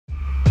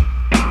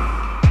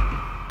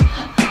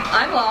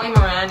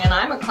Moran, and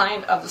I'm a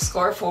client of the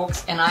Score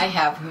folks, and I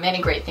have many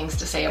great things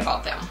to say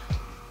about them.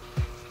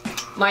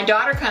 My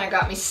daughter kind of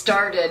got me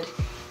started,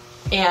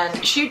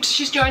 and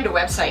she's joined a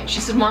website.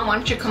 She said, "Mom, why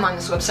don't you come on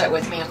this website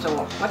with me?" I said,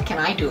 "Well, what can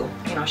I do?"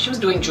 You know, she was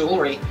doing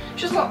jewelry.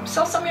 She said, "Well,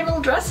 sell some of your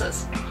little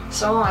dresses."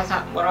 So I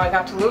thought, what do I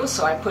got to lose?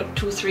 So I put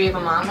 2 or 3 of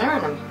them on there,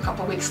 and a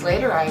couple weeks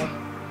later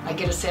I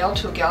get a sale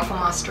to a gal from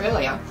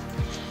Australia,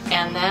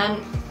 and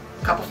then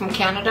a couple from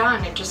Canada,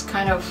 and it just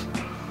kind of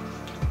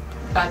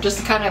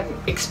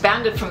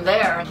expanded from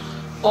there.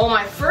 Oh,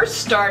 my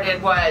first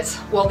started was,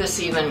 will these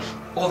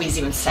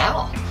even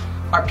sell?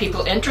 Are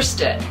people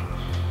interested?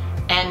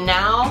 And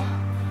now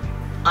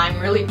I'm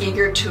really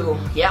eager to,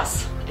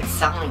 yes, it's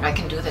selling, I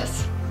can do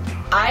this.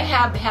 I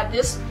have had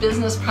this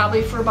business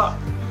probably for about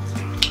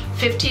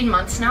 15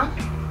 months now.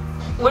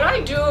 What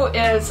I do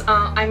is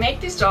I make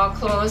these doll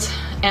clothes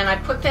and I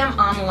put them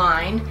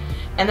online,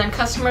 and then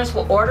customers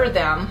will order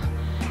them.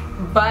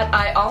 But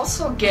I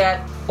also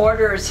get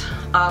orders,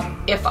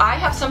 if I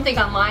have something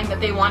online that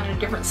they want in a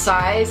different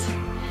size,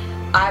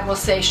 I will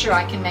say, sure,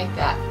 I can make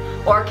that.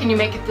 Or can you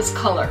make it this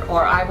color?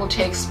 Or I will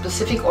take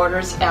specific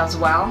orders as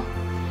well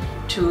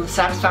to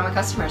satisfy my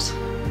customers.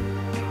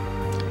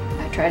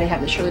 I try to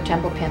have the Shirley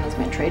Temple pen as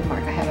my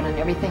trademark. I have it on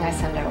everything I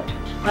send out.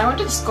 When I went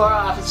to the Score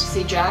office to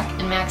see Jack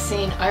and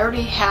Maxine, I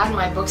already had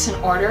my books in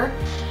order.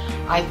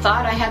 I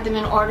thought I had them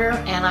in order,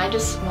 and I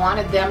just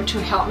wanted them to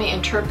help me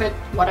interpret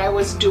what I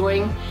was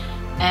doing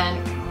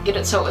and get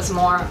it so it was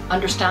more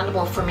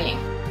understandable for me.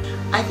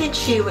 I think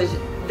she was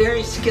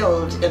very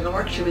skilled in the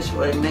work she was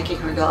doing, making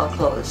her doll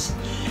clothes,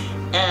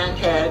 and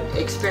had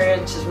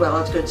experience as well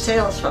as good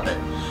sales from it.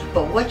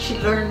 But what she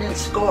learned in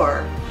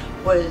Score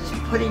was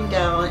putting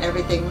down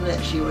everything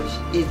that she was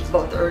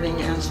both earning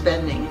and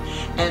spending,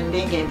 and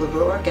being able to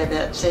look at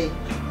that and say,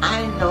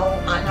 I know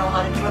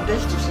how to do a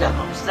business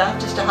now. It's not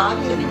just a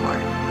hobby anymore.